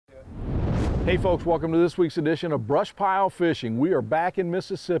Hey folks, welcome to this week's edition of BrushPile Fishing. We are back in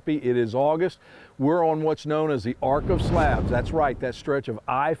Mississippi. It is August. We're on what's known as the Arc of Slabs. That's right, that stretch of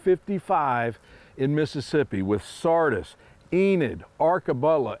I-55 in Mississippi with Sardis, Enid,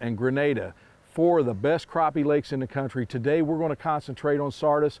 Arcabella, and Grenada, four of the best crappie lakes in the country. Today we're going to concentrate on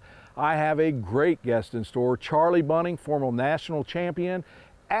Sardis. I have a great guest in store, Charlie Bunting, former national champion,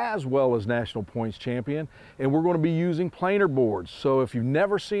 as well as national points champion, and we're going to be using planer boards. So if you've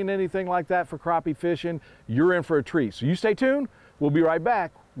never seen anything like that for crappie fishing, you're in for a treat. So you stay tuned. We'll be right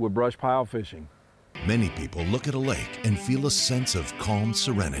back with BrushPile Fishing. Many people look at a lake and feel a sense of calm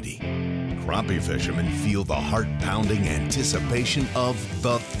serenity. Crappie fishermen feel the heart-pounding anticipation of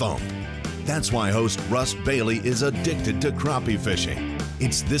the thump. That's why host Russ Bailey is addicted to crappie fishing.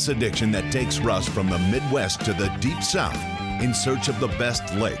 It's this addiction that takes Russ from the Midwest to the Deep South in search of the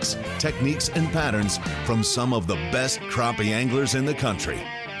best lakes, techniques, and patterns from some of the best crappie anglers in the country.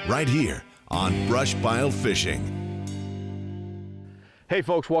 Right here on BrushPile Fishing. Hey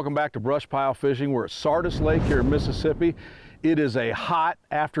folks, welcome back to BrushPile Fishing. We're at Sardis Lake here in Mississippi. It is a hot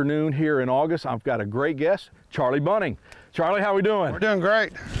afternoon here in August. I've got a great guest, Charlie Bunting. Charlie, how we doing? We're doing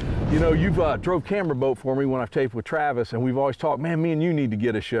great. You know, you've drove camera boat for me when I've taped with Travis, and we've always talked, man, me and you need to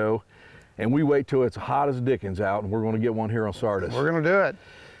get a show. And we wait till it's hot as Dickens out, and we're going to get one here on Sardis. We're going to do it.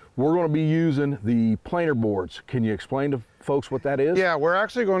 We're going to be using the planer boards. Can you explain to folks what that is? Yeah, we're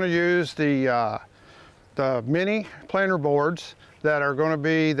actually going to use the mini planer boards that are going to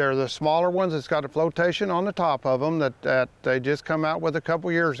be, they're the smaller ones. It's got a flotation on the top of them that they just come out with a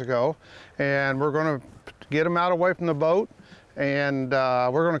couple years ago. And we're going to get them out away from the boat, and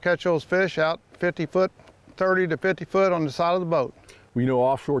we're going to catch those fish out 50 foot, 30 to 50 foot on the side of the boat. We know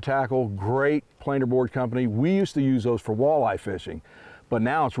Offshore Tackle, great planer board company. We used to use those for walleye fishing, but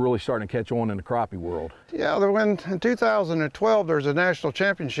now it's really starting to catch on in the crappie world. Yeah, in 2012, there's a national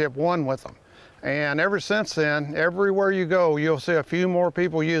championship won with them. And ever since then, everywhere you go, you'll see a few more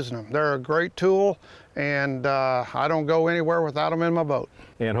people using them. They're a great tool, and I don't go anywhere without them in my boat.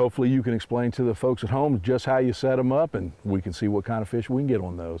 And hopefully you can explain to the folks at home just how you set them up, and we can see what kind of fish we can get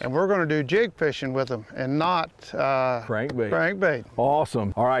on those. And we're going to do jig fishing with them and not crankbait. Crankbait.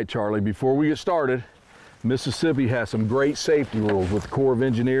 Awesome. All right, Charlie, before we get started, Mississippi has some great safety rules with the Corps of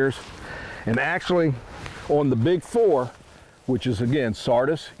Engineers. And actually, on the big four, which is again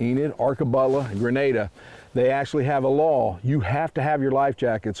Sardis, Enid, Arcabella, and Grenada, they actually have a law. You have to have your life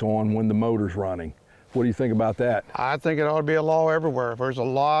jackets on when the motor's running. What do you think about that? I think it ought to be a law everywhere. There's a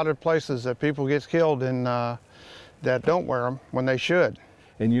lot of places that people get killed in that don't wear them when they should.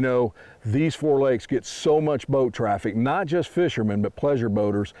 And you know, these four lakes get so much boat traffic, not just fishermen, but pleasure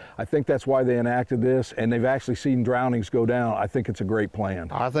boaters. I think that's why they enacted this, and they've actually seen drownings go down. I think it's a great plan.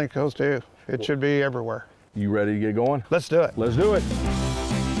 I think so too. It should be everywhere. You ready to get going? Let's do it. Let's do it.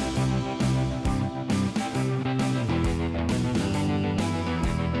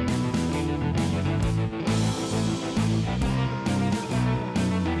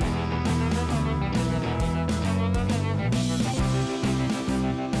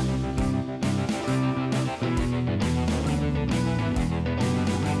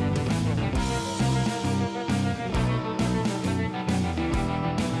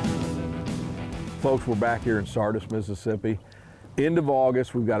 Folks, we're back here in Sardis, Mississippi. End of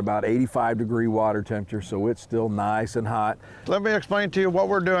August, we've got about 85-degree water temperature, so it's still nice and hot. Let me explain to you what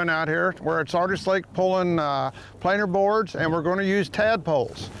we're doing out here. We're at Sardis Lake pulling planer boards, and we're going to use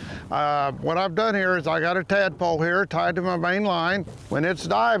tadpoles. What I've done here is I got a tadpole here tied to my main line. When it's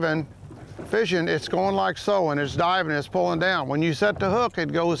diving, fishing, it's going like so, and it's diving, it's pulling down. When you set the hook,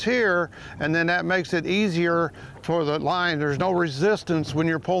 it goes here, and then that makes it easier for the line. There's no resistance when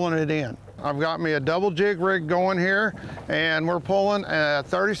you're pulling it in. I've got me a double jig rig going here, and we're pulling a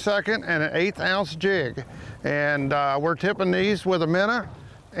 32nd and an 1/8 ounce jig. And we're tipping these with a minnow,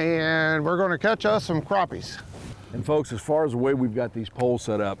 and we're gonna catch us some crappies. And folks, as far as the way we've got these poles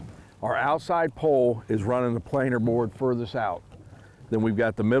set up, our outside pole is running the planer board furthest out. Then we've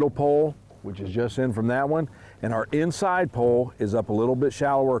got the middle pole, which is just in from that one, and our inside pole is up a little bit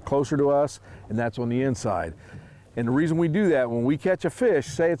shallower, closer to us, and that's on the inside. And the reason we do that, when we catch a fish,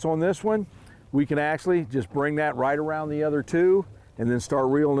 say it's on this one, we can actually just bring that right around the other two and then start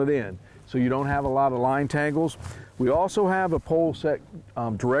reeling it in. So you don't have a lot of line tangles. We also have a pole set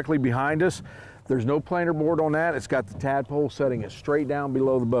directly behind us. There's no planer board on that. It's got the tadpole setting it straight down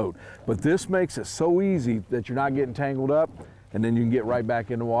below the boat. But this makes it so easy that you're not getting tangled up, and then you can get right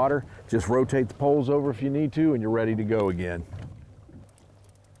back in the water. Just rotate the poles over if you need to, and you're ready to go again.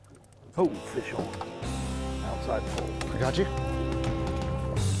 Oh, fish on. Outside pole. I got you.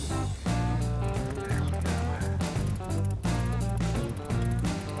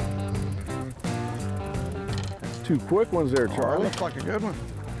 2 quick ones there, Charlie. Oh, looks like a good one.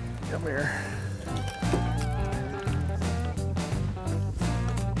 Come here.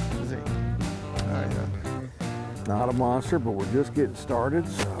 Is he? Oh, yeah. Not a monster, but we're just getting started,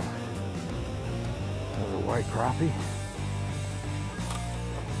 so. Another white crappie.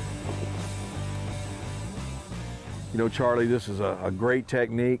 You know, Charlie, this is a great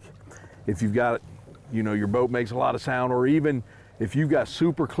technique. If you've got, you know, your boat makes a lot of sound, or even if you've got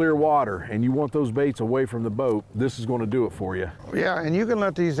super clear water and you want those baits away from the boat, this is going to do it for you. Yeah, and you can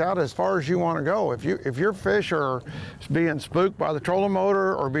let these out as far as you want to go. If your fish are being spooked by the trolling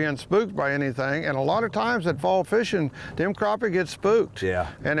motor or being spooked by anything, and a lot of times at fall fishing, them crappie get spooked. Yeah.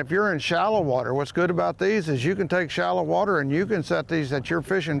 And if you're in shallow water, what's good about these is you can take shallow water and you can set these that you're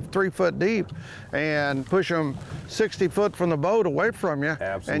fishing 3 foot deep and push them 60 foot from the boat away from you.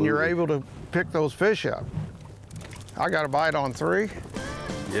 Absolutely. And you're able to pick those fish up. I got a bite on 3.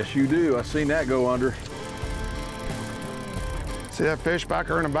 Yes, you do. I seen that go under. See that fish back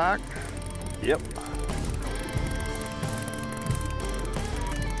there in the back? Yep.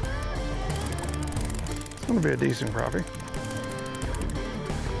 It's gonna be a decent crappie.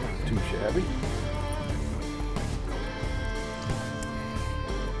 Too shabby.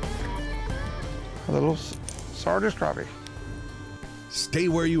 A little Sardis crappie. Stay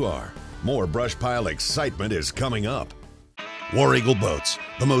where you are. More BrushPile excitement is coming up. War Eagle Boats,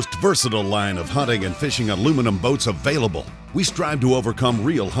 the most versatile line of hunting and fishing aluminum boats available. We strive to overcome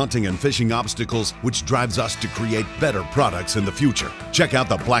real hunting and fishing obstacles, which drives us to create better products in the future. Check out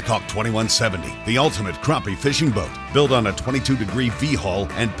the Blackhawk 2170, the ultimate crappie fishing boat. Built on a 22-degree V-hull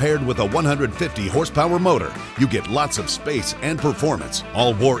and paired with a 150 horsepower motor, you get lots of space and performance.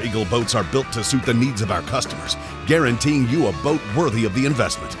 All War Eagle boats are built to suit the needs of our customers, guaranteeing you a boat worthy of the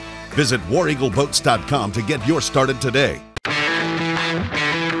investment. Visit wareagleboats.com to get yours started today.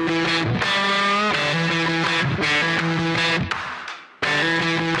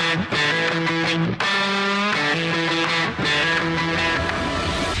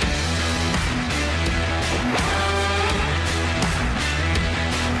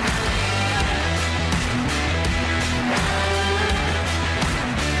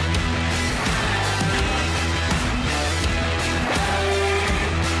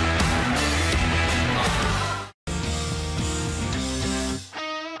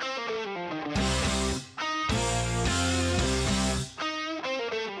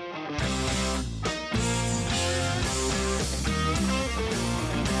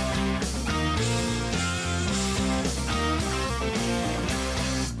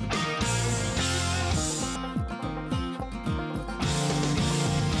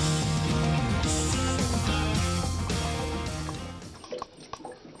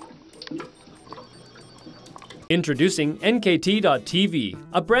 Introducing NKT.TV,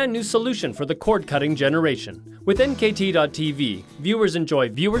 a brand new solution for the cord-cutting generation. With NKT.TV, viewers enjoy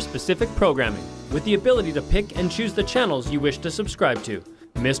viewer-specific programming, with the ability to pick and choose the channels you wish to subscribe to.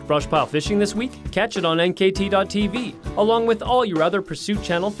 Missed BrushPile fishing this week? Catch it on NKT.TV, along with all your other Pursuit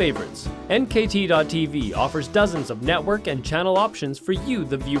channel favorites. NKT.TV offers dozens of network and channel options for you,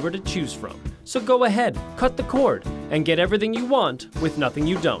 the viewer, to choose from. So go ahead, cut the cord, and get everything you want with nothing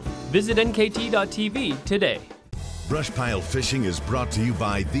you don't. Visit NKT.TV today. BrushPile Fishing is brought to you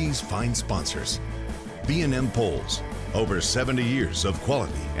by these fine sponsors. B&M Poles, over 70 years of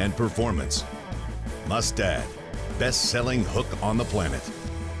quality and performance. Mustad, best-selling hook on the planet.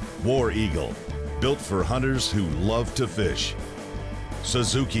 War Eagle, built for hunters who love to fish.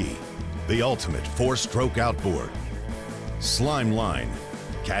 Suzuki, the ultimate 4-stroke outboard. Slime Line,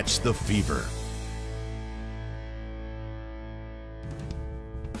 catch the fever.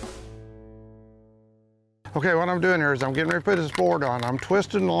 Okay, what I'm doing here is I'm getting ready to put this board on. I'm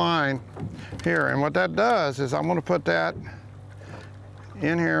twisting the line here, and what that does is I'm going to put that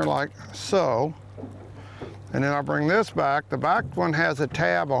in here like so, and then I'll bring this back. The back one has a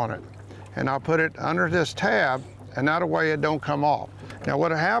tab on it, and I'll put it under this tab, and that way it don't come off. Now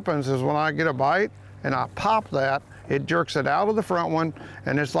what happens is when I get a bite and I pop that, it jerks it out of the front one,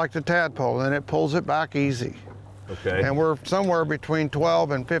 and it's like the tadpole, and it pulls it back easy. Okay. And we're somewhere between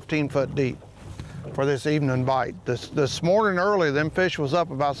 12 and 15 foot deep for this evening bite. This morning early, them fish was up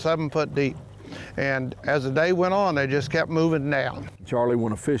about 7 foot deep. And as the day went on, they just kept moving down. Charlie,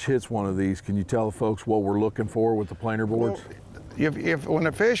 when a fish hits one of these, can you tell the folks what we're looking for with the planer boards? Well, when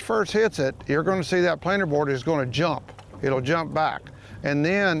the fish first hits it, you're going to see that planer board is going to jump. It'll jump back. And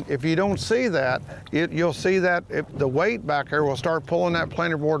then if you don't see that, you'll see that the weight back there will start pulling that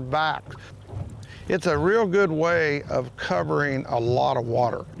planer board back. It's a real good way of covering a lot of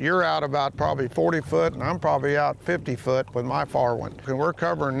water. You're out about probably 40 foot, and I'm probably out 50 foot with my far one. And we're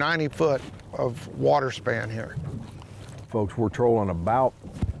covering 90 foot of water span here. Folks, we're trolling about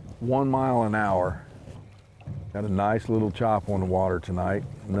 1 mile an hour. Got a nice little chop on the water tonight,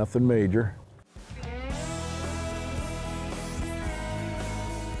 nothing major.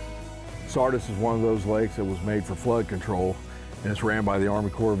 Sardis is one of those lakes that was made for flood control, and it's ran by the Army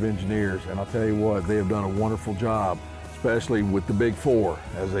Corps of Engineers. And I'll tell you what, they have done a wonderful job, especially with the Big Four,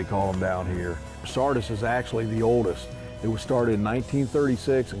 as they call them down here. Sardis is actually the oldest. It was started in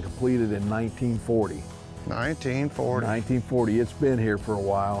 1936 and completed in 1940. 1940. 1940, it's been here for a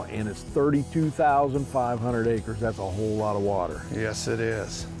while, and it's 32,500 acres. That's a whole lot of water. Yes, it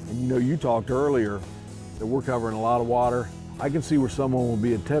is. And you know, you talked earlier that we're covering a lot of water. I can see where someone will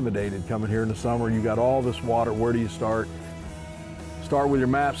be intimidated coming here in the summer. You got all this water, where do you start? Start with your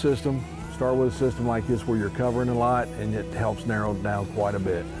map system. Start with a system like this where you're covering a lot, and it helps narrow it down quite a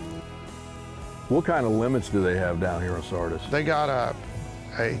bit. What kind of limits do they have down here on Sardis? They got a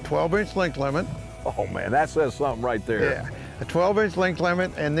 12-inch length limit. Oh man, that says something right there. Yeah, a 12-inch length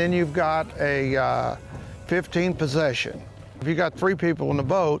limit, and then you've got a 15 possession. If you got 3 people in the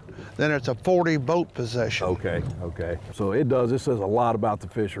boat, then it's a 40 boat possession. Okay, okay. So it says a lot about the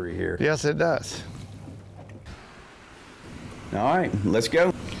fishery here. Yes, it does. All right, let's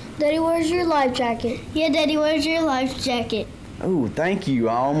go. Daddy, where's your life jacket? Yeah, Daddy, where's your life jacket? Oh, thank you.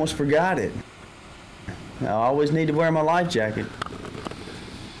 I almost forgot it. I always need to wear my life jacket.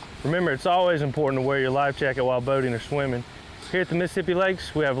 Remember, it's always important to wear your life jacket while boating or swimming. Here at the Mississippi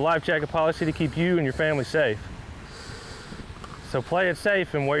Lakes, we have a life jacket policy to keep you and your family safe. So play it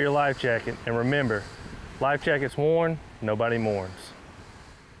safe and wear your life jacket. And remember, life jackets worn, nobody mourns.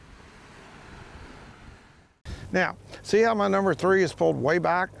 Now, see how my number 3 is pulled way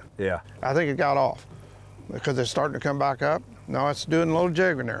back? Yeah. I think it got off because it's starting to come back up. No, it's doing a little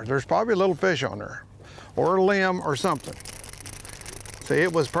jigging there. There's probably a little fish on there, or a limb or something. See,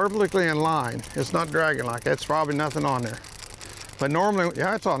 it was perfectly in line. It's not dragging like that. It's probably nothing on there. But normally,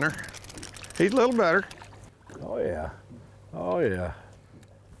 yeah, it's on there. He's a little better. Oh yeah. Oh yeah.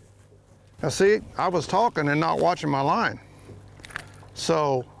 Now see, I was talking and not watching my line.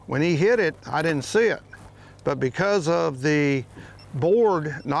 So when he hit it, I didn't see it. But because of the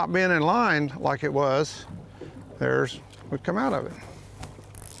board not being in line like it was, there's what come out of it.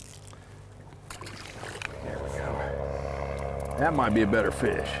 There we go. That might be a better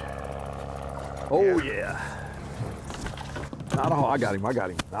fish. Oh yeah. Not a hog. I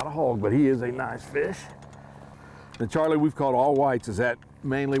got him. Not a hog, but he is a nice fish. And Charlie, we've caught all whites. Is that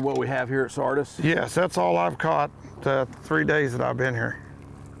mainly what we have here at Sardis? Yes, that's all I've caught the 3 days that I've been here.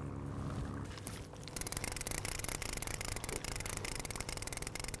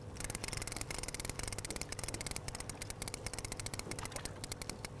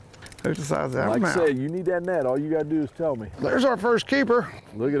 Who decides that? Like I said, you need that net. All you got to do is tell me. There's our first keeper.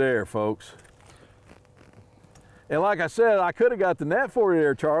 Look at there, folks. And like I said, I could have got the net for you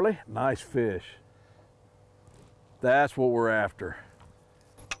there, Charlie. Nice fish. That's what we're after.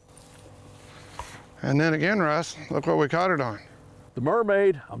 And then again, Russ, look what we caught it on. The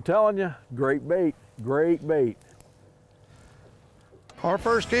mermaid, I'm telling you, great bait, great bait. Our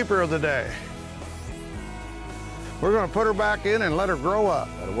first keeper of the day. We're gonna put her back in and let her grow up.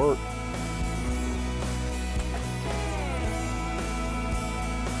 That'll work.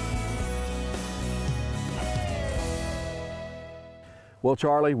 Well,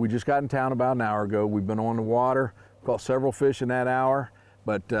 Charlie, we just got in town about an hour ago. We've been on the water, caught several fish in that hour,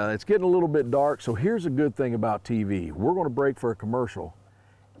 but it's getting a little bit dark. So here's a good thing about TV. We're gonna break for a commercial.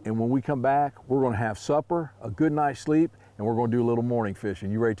 And when we come back, we're gonna have supper, a good night's sleep, and we're gonna do a little morning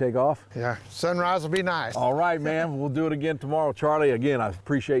fishing. You ready to take off? Yeah, sunrise will be nice. All right, man, we'll do it again tomorrow. Charlie, again, I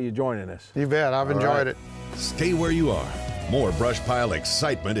appreciate you joining us. You bet, I've enjoyed it. Stay where you are. More BrushPile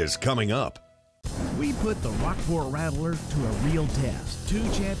excitement is coming up. We put the Rockport Rattler to a real test. 2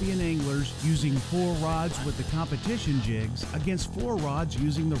 champion anglers using 4 rods with the competition jigs against 4 rods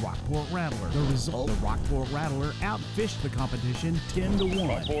using the Rockport Rattler. The result, the Rockport Rattler outfished the competition 10-1.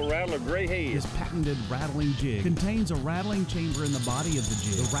 Rockport Rattler, gray haze. This patented rattling jig contains a rattling chamber in the body of the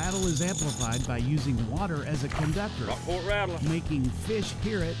jig. The rattle is amplified by using water as a conductor, Rockport Rattler, making fish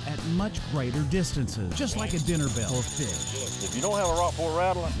hear it at much greater distances, just like a dinner bell for fish. if you don't have a Rockport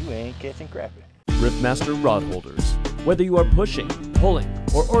Rattler, you ain't catching crappie. Driftmaster rod holders. Whether you are pushing, pulling,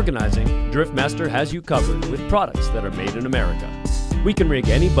 or organizing, Driftmaster has you covered with products that are made in America. We can rig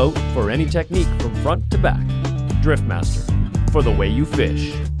any boat for any technique from front to back. Driftmaster, for the way you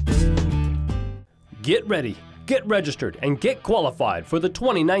fish. Get ready, get registered, and get qualified for the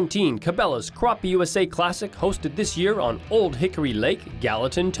 2019 Cabela's Crappie USA Classic hosted this year on Old Hickory Lake,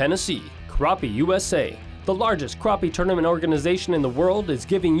 Gallatin, Tennessee. Crappie USA, The largest crappie tournament organization in the world is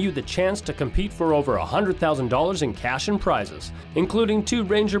giving you the chance to compete for over $100,000 in cash and prizes, including 2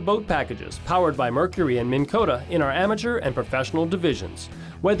 Ranger boat packages powered by Mercury and Minn Kota in our amateur and professional divisions.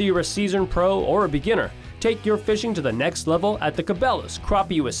 Whether you're a seasoned pro or a beginner, take your fishing to the next level at the Cabela's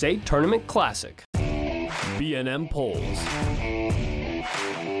Crappie USA Tournament Classic. B&M Poles.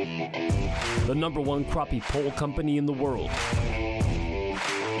 The #1 crappie pole company in the world.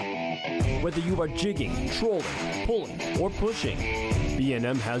 Whether you are jigging, trolling, pulling, or pushing,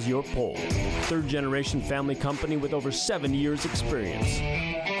 B&M has your pole. 3rd-generation family company with over 7 years experience.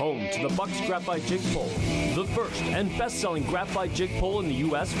 Home to the Bucks Graphite Jig Pole, the first and best-selling graphite jig pole in the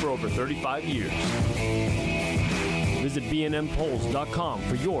U.S. for over 35 years. Visit bnmpoles.com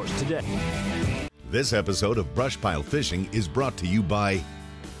for yours today. This episode of BrushPile Fishing is brought to you by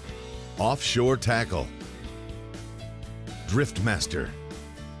Offshore Tackle, Driftmaster,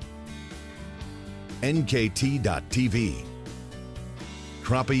 NKT.TV,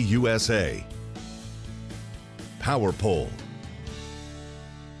 Crappie USA, Power Pole.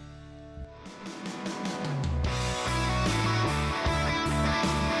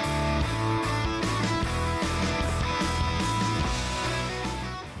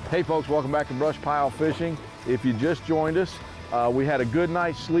 Hey folks, welcome back to BrushPile Fishing. If you just joined us, we had a good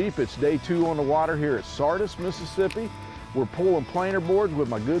night's sleep. It's day 2 on the water here at Sardis, Mississippi. We're pulling planer boards with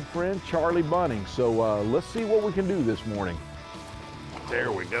my good friend Charlie Bunting. So let's see what we can do this morning.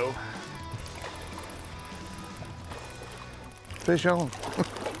 There we go. Fish on.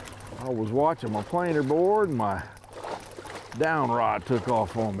 I was watching my planer board and my down rod took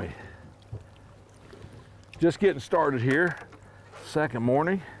off on me. Just getting started here. Second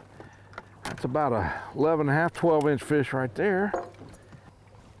morning. That's about a 11.5, 12-inch fish right there.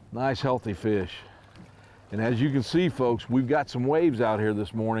 Nice healthy fish. And as you can see, folks, we've got some waves out here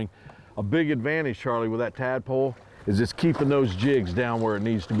this morning. A big advantage, Charlie, with that tadpole is it's keeping those jigs down where it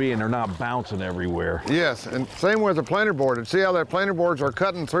needs to be and they're not bouncing everywhere. Yes, and same with the planer board. And see how that planer boards are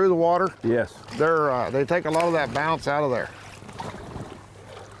cutting through the water? Yes. They take a lot of that bounce out of there.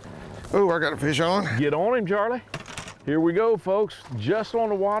 Oh, I got a fish on. Get on him, Charlie. Here we go, folks. Just on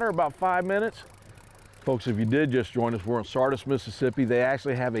the water, about 5 minutes. Folks, if you did just join us, we're in Sardis, Mississippi. They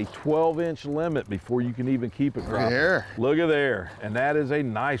actually have a 12-inch limit before you can even keep it crappie. Here. Look at there, and that is a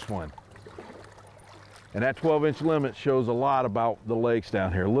nice one. And that 12-inch limit shows a lot about the lakes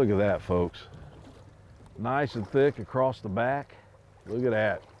down here. Look at that, folks. Nice and thick across the back. Look at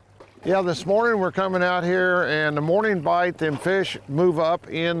that. Yeah, this morning we're coming out here and the morning bite, them fish move up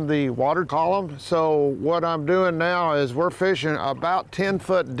in the water column. So what I'm doing now is we're fishing about 10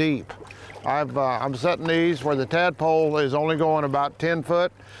 foot deep. I'm setting these where the tadpole is only going about 10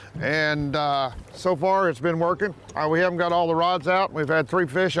 foot. And so far it's been working. We haven't got all the rods out. We've had 3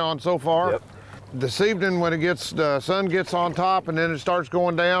 fish on so far. Yep. This evening when the sun gets on top and then it starts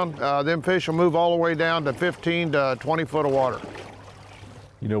going down, them fish will move all the way down to 15 to 20 foot of water.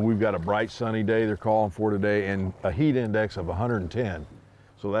 You know, we've got a bright sunny day they're calling for today and a heat index of 110.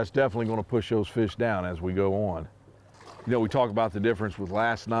 So that's definitely going to push those fish down as we go on. You know, we talk about the difference with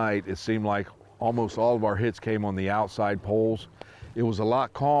last night. It seemed like almost all of our hits came on the outside poles. It was a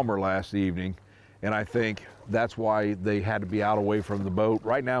lot calmer last evening, and I think that's why they had to be out away from the boat.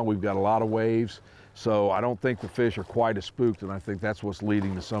 Right now we've got a lot of waves, so I don't think the fish are quite as spooked, and I think that's what's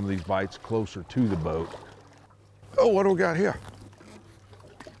leading to some of these bites closer to the boat. Oh, what do we got here?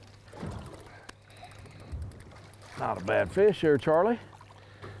 Not a bad fish there, Charlie.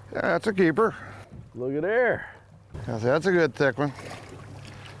 Yeah, that's a keeper. Look at there. That's a good thick one.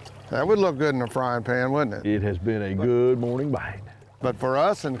 That would look good in a frying pan, wouldn't it? It has been a good morning bite. But for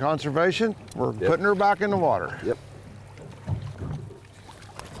us in conservation, we're putting her back in the water. Yep.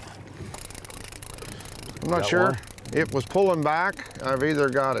 I'm not sure. One? It was pulling back. I've either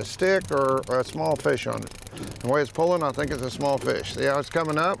got a stick or a small fish on it. The way it's pulling, I think it's a small fish. See how it's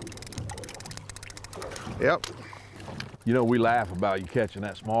coming up? Yep. You know, we laugh about you catching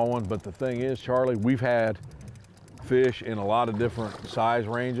that small one, but the thing is, Charlie, we've had fish in a lot of different size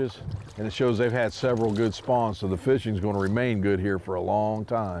ranges, and it shows they've had several good spawns, so the fishing's going to remain good here for a long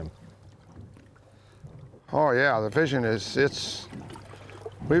time. Oh yeah, the fishing is,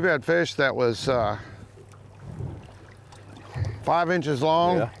 we've had fish that was 5 inches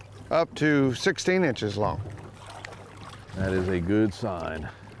long, up to 16 inches long. That is a good sign.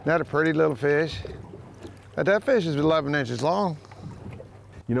 Isn't that a pretty little fish? But that fish is 11 inches long.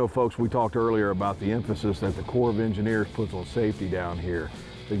 You know, folks, we talked earlier about the emphasis that the Corps of Engineers puts on safety down here.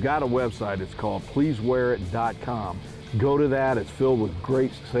 They've got a website, it's called pleasewearit.com. Go to that, it's filled with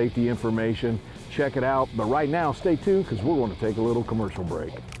great safety information. Check it out, but right now, stay tuned because we're going to take a little commercial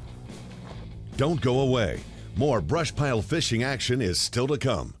break. Don't go away. More BrushPile fishing action is still to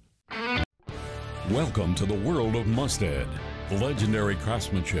come. Welcome to the world of Mustad. Legendary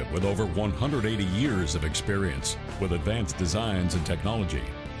craftsmanship with over 180 years of experience with advanced designs and technology.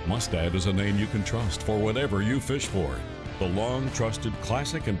 Mustad is a name you can trust for whatever you fish for. The long, trusted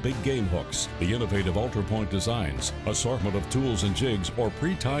classic and big game hooks, the innovative ultra-point designs, assortment of tools and jigs, or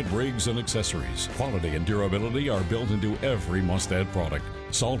pre-tied rigs and accessories. Quality and durability are built into every Mustad product.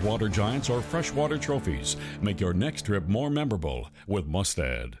 Saltwater giants or freshwater trophies. Make your next trip more memorable with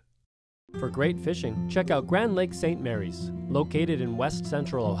Mustad. For great fishing, check out Grand Lake St. Mary's. Located in west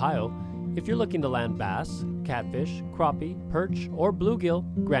central Ohio, if you're looking to land bass, catfish, crappie, perch, or bluegill,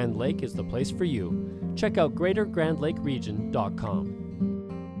 Grand Lake is the place for you. Check out GreaterGrandLakeRegion.com.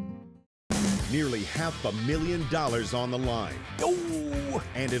 Nearly $500,000 on the line. Oh!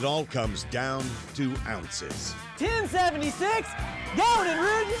 And it all comes down to ounces. 1076, Golden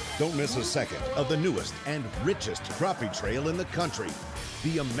Ridge. Don't miss a second of the newest and richest crappie trail in the country,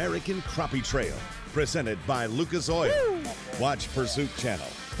 the American Crappie Trail, presented by Lucas Oil. Woo! Watch Pursuit Channel,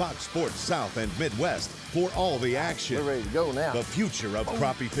 Fox Sports South and Midwest for all the action. We're ready to go now. The future of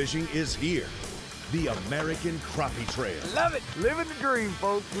crappie fishing is here. The American Crappie Trail. Love it. Living the dream,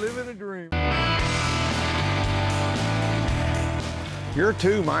 folks. Living the dream. Your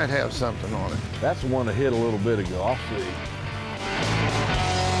 2 might have something on it. That's the one that hit a little bit ago. I'll see.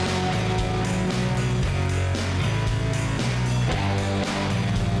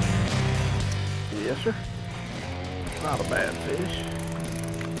 Yes, sir. Not a bad fish.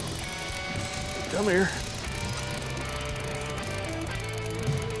 Come here.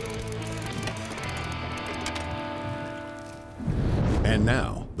 And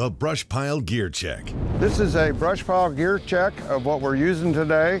now, the BrushPile Gear Check. This is a BrushPile gear check of what we're using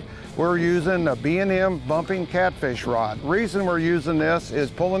today. We're using a B&M bumping catfish rod. Reason we're using this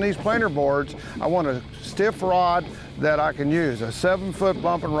is pulling these planer boards. I want a stiff rod that I can use. A 7-foot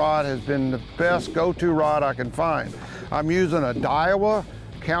bumping rod has been the best go-to rod I can find. I'm using a Daiwa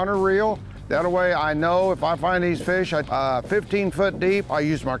counter reel. That way I know if I find these fish 15 foot deep, I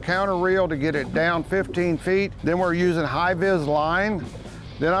use my counter reel to get it down 15 feet. Then we're using high-vis line.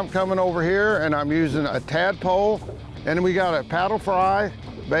 Then I'm coming over here and I'm using a tadpole. And then we got a paddle fry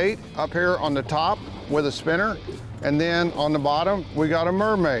bait up here on the top with a spinner. And then on the bottom, we got a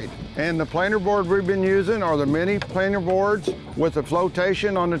mermaid. And the planer board we've been using are the mini planer boards with the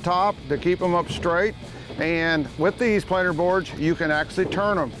flotation on the top to keep them up straight. And with these planer boards, you can actually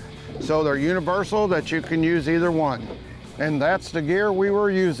turn them. So they're universal that you can use either one. And that's the gear we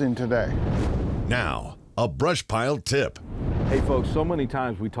were using today. Now, a BrushPile tip. Hey folks, so many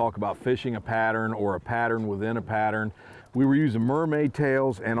times we talk about fishing a pattern or a pattern within a pattern. We were using mermaid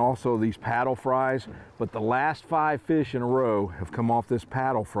tails and also these paddle fries, but the last 5 fish in a row have come off this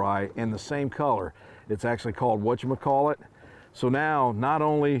paddle fry in the same color. It's actually called whatchamacallit. So now, not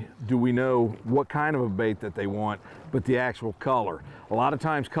only do we know what kind of a bait that they want, but the actual color. A lot of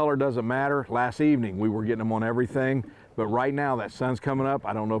times color doesn't matter. Last evening we were getting them on everything, but right now that sun's coming up.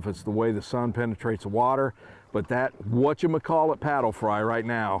 I don't know if it's the way the sun penetrates the water, but that whatchamacallit paddle fry right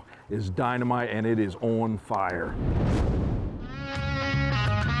now is dynamite and it is on fire.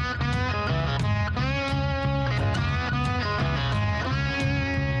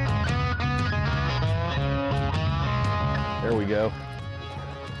 There we go.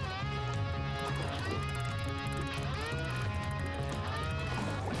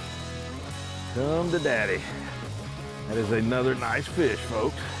 Come to daddy. That is another nice fish,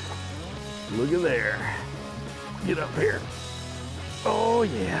 folks. Look at there. Get up here. Oh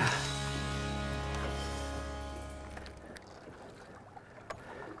yeah.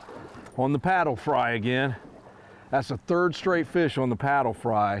 On the paddle fry again. That's the 3rd straight fish on the paddle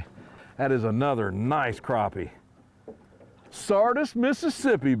fry. That is another nice crappie. Sardis,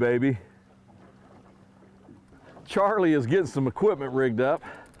 Mississippi, baby. Charlie is getting some equipment rigged up,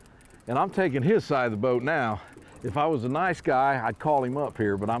 and I'm taking his side of the boat now. If I was a nice guy, I'd call him up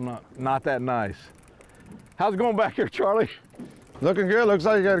here, but I'm not that nice. How's it going back here, Charlie? Looking good. Looks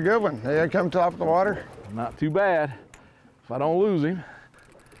like you got a good one. Hey, come top of the water. Not too bad. If I don't lose him.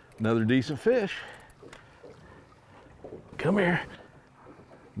 Another decent fish. Come here.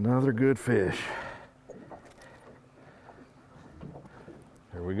 Another good fish.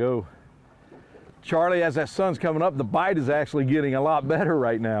 There we go. Charlie, as that sun's coming up, the bite is actually getting a lot better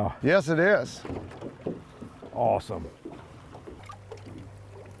right now. Yes, it is. Awesome.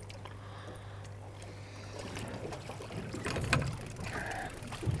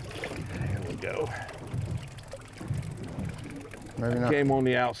 There we go. Maybe not. Came on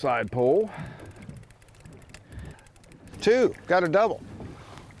the outside pole. 2, got a double.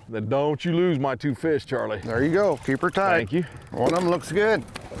 Then don't you lose my 2 fish, Charlie. There you go. Keep her tight. Thank you. One of them looks good.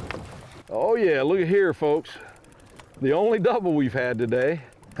 Oh yeah, look at here, folks. The only double we've had today.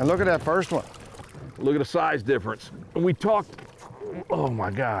 And look at that first one. Look at the size difference. And we talked, oh my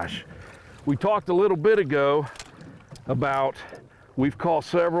gosh. We talked a little bit ago about we've caught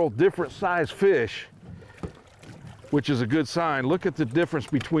several different size fish, which is a good sign. Look at the difference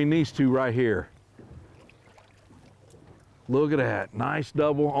between these two right here. Look at that, nice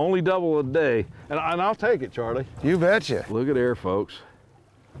double, only double a day. And I'll take it, Charlie. You betcha. Look at there, folks.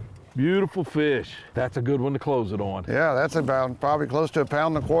 Beautiful fish. That's a good one to close it on. Yeah, that's about probably close to 1.25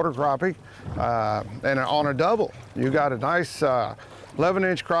 pound crappie. And on a double, you got a nice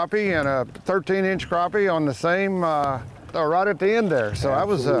 11-inch crappie and a 13-inch crappie on the same, right at the end there. So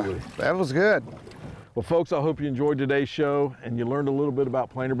that was good. Well, folks, I hope you enjoyed today's show and you learned a little bit about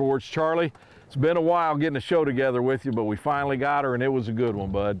planer boards. Charlie, it's been a while getting a show together with you, but we finally got her and it was a good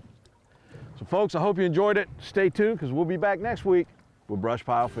one, bud. So folks, I hope you enjoyed it. Stay tuned because we'll be back next week with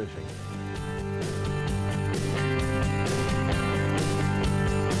BrushPile Fishing.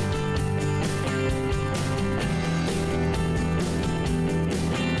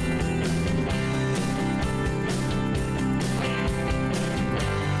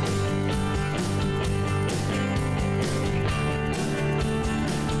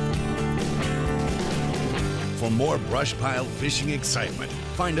 For more BrushPile fishing excitement,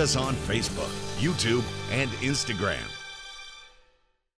 find us on Facebook, YouTube, and Instagram.